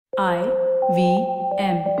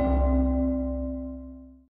IVM.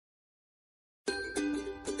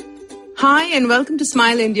 Hi and welcome to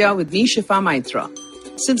Smile India with me, Shifa Maitra.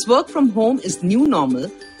 Since work from home is the new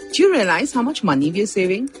normal, do you realize how much money we are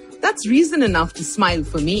saving? That's reason enough to smile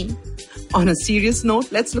for me. On a serious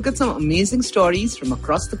note, let's look at some amazing stories from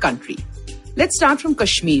across the country. Let's start from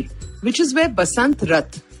Kashmir, which is where Basant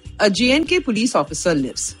Rath, a JNK police officer,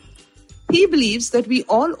 lives. He believes that we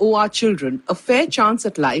all owe our children a fair chance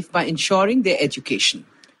at life by ensuring their education.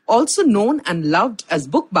 Also known and loved as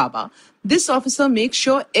Book Baba, this officer makes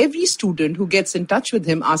sure every student who gets in touch with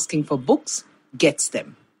him asking for books gets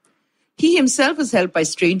them. He himself is helped by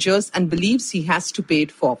strangers and believes he has to pay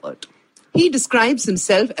it forward. He describes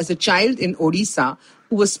himself as a child in Odisha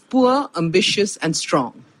who was poor, ambitious and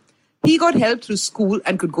strong. He got help through school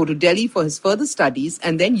and could go to Delhi for his further studies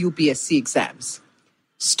and then UPSC exams.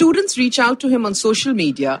 Students reach out to him on social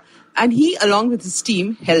media and he, along with his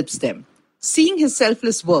team, helps them. Seeing his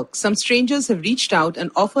selfless work, some strangers have reached out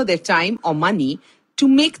and offer their time or money to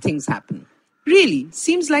make things happen. Really,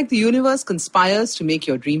 seems like the universe conspires to make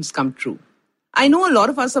your dreams come true. I know a lot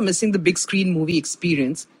of us are missing the big screen movie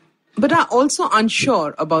experience, but are also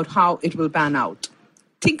unsure about how it will pan out.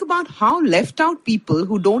 Think about how left out people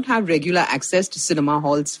who don't have regular access to cinema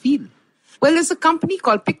halls feel. Well, there's a company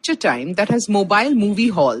called Picture Time that has mobile movie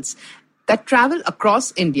halls that travel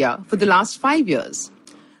across India for the last 5 years.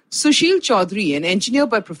 Sushil Chaudhary, an engineer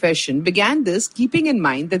by profession, began this keeping in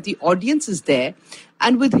mind that the audience is there,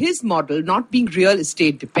 and with his model not being real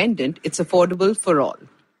estate dependent, it's affordable for all.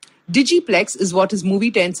 Digiplex is what his movie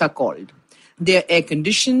tents are called. They're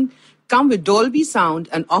air-conditioned, come with Dolby sound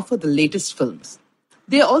and offer the latest films.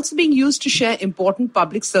 They are also being used to share important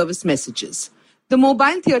public service messages. The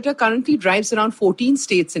mobile theatre currently drives around 14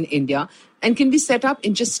 states in India and can be set up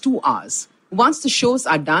in just 2 hours. Once the shows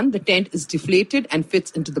are done, the tent is deflated and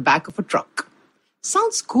fits into the back of a truck.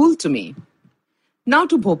 Sounds cool to me. Now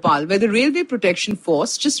to Bhopal, where the Railway Protection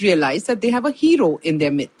Force just realized that they have a hero in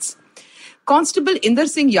their midst. Constable Inder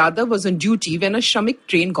Singh Yadav was on duty when a Shramik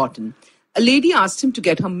train got in. A lady asked him to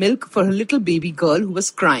get her milk for her little baby girl who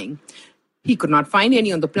was crying. He could not find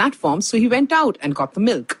any on the platform, so he went out and got the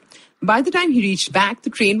milk. By the time he reached back, the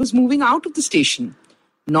train was moving out of the station.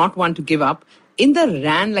 Not one to give up, Inder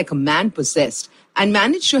ran like a man possessed and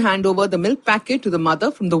managed to hand over the milk packet to the mother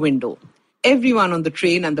from the window. Everyone on the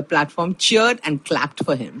train and the platform cheered and clapped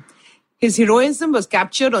for him. His heroism was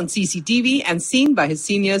captured on CCTV and seen by his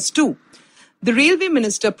seniors too. The railway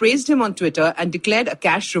minister praised him on Twitter and declared a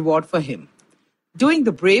cash reward for him. Doing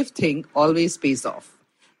the brave thing always pays off.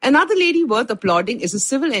 Another lady worth applauding is a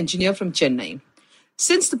civil engineer from Chennai.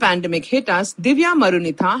 Since the pandemic hit us, Divya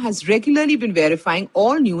Marunitha has regularly been verifying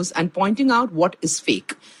all news and pointing out what is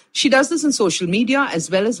fake. She does this on social media as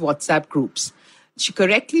well as WhatsApp groups. She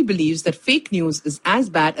correctly believes that fake news is as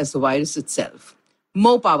bad as the virus itself.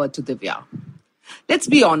 More power to Divya. Let's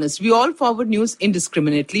be honest, we all forward news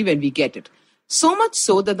indiscriminately when we get it. So much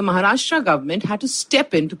so that the Maharashtra government had to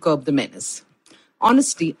step in to curb the menace.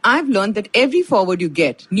 Honestly, I've learned that every forward you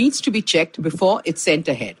get needs to be checked before it's sent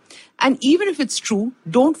ahead. And even if it's true,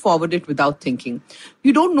 don't forward it without thinking.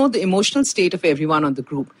 You don't know the emotional state of everyone on the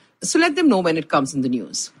group, so let them know when it comes in the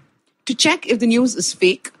news. To check if the news is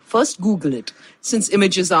fake, first Google it, since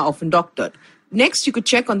images are often doctored. Next, you could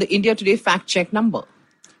check on the India Today fact check number.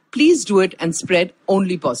 Please do it and spread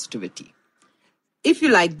only positivity. If you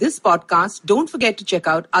like this podcast, don't forget to check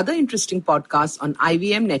out other interesting podcasts on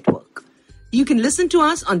IVM Network. You can listen to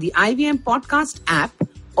us on the IVM Podcast app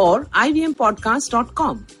or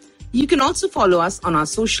ivmpodcast.com. You can also follow us on our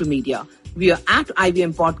social media. We are at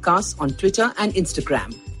IVM Podcasts on Twitter and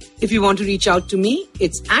Instagram. If you want to reach out to me,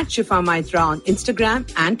 it's at Shifa Maitra on Instagram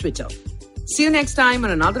and Twitter. See you next time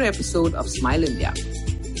on another episode of Smile India.